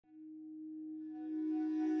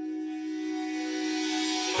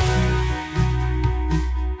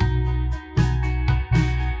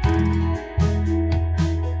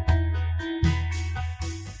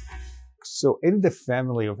So in the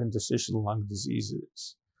family of interstitial lung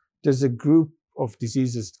diseases, there's a group of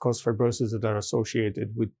diseases that cause fibrosis that are associated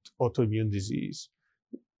with autoimmune disease,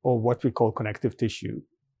 or what we call connective tissue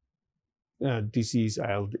disease,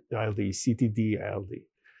 ILD, CTD, ILD.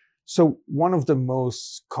 So one of the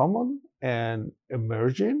most common and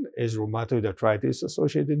emerging is rheumatoid arthritis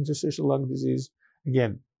associated interstitial lung disease.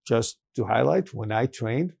 Again, just to highlight, when I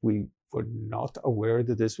trained, we were not aware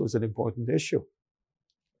that this was an important issue.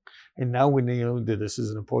 And now we know that this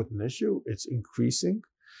is an important issue. It's increasing.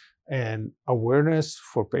 And awareness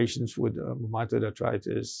for patients with rheumatoid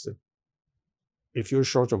arthritis, if you're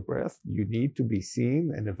short of breath, you need to be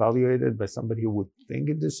seen and evaluated by somebody who would think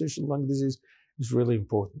interstitial lung disease is really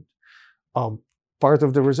important. Part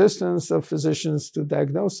of the resistance of physicians to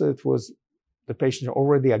diagnose it was the patients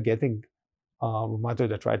already are getting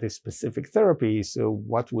rheumatoid arthritis specific therapy. So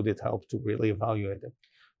what would it help to really evaluate it?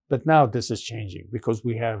 But now this is changing because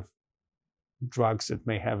we have drugs that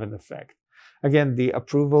may have an effect. Again, the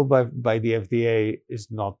approval by the FDA is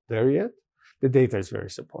not there yet. The data is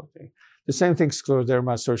very supporting. The same thing,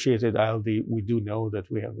 scleroderma-associated ILD, we do know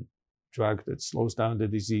that we have a drug that slows down the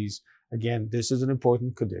disease. Again, this is an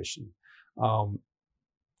important condition.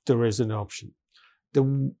 There is an option.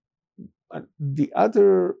 The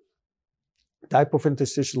other type of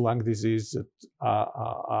interstitial lung disease that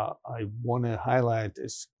I want to highlight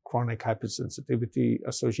is chronic hypersensitivity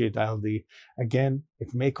associated ILD. Again,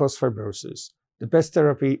 it may cause fibrosis. The best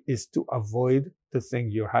therapy is to avoid the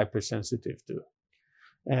thing you're hypersensitive to.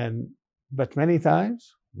 But many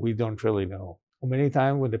times we don't really know. Many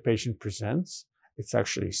times when the patient presents, it's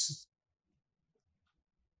actually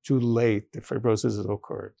too late. The fibrosis has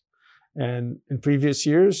occurred. And in previous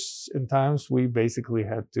years and times, we basically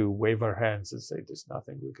had to wave our hands and say, there's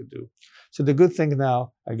nothing we could do. So the good thing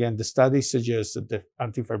now, again, the study suggests that the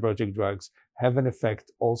antifibrotic drugs have an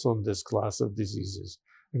effect also on this class of diseases.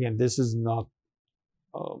 Again, this is not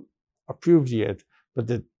approved yet, but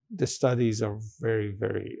the studies are very,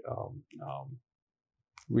 very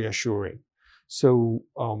reassuring. So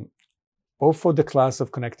both for the class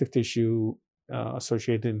of connective tissue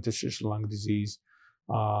associated interstitial lung disease,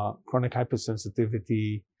 chronic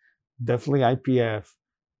hypersensitivity, definitely IPF,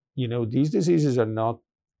 these diseases are not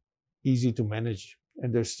easy to manage,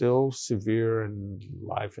 and they're still severe and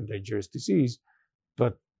life and dangerous disease,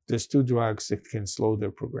 but there's two drugs that can slow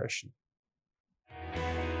their progression.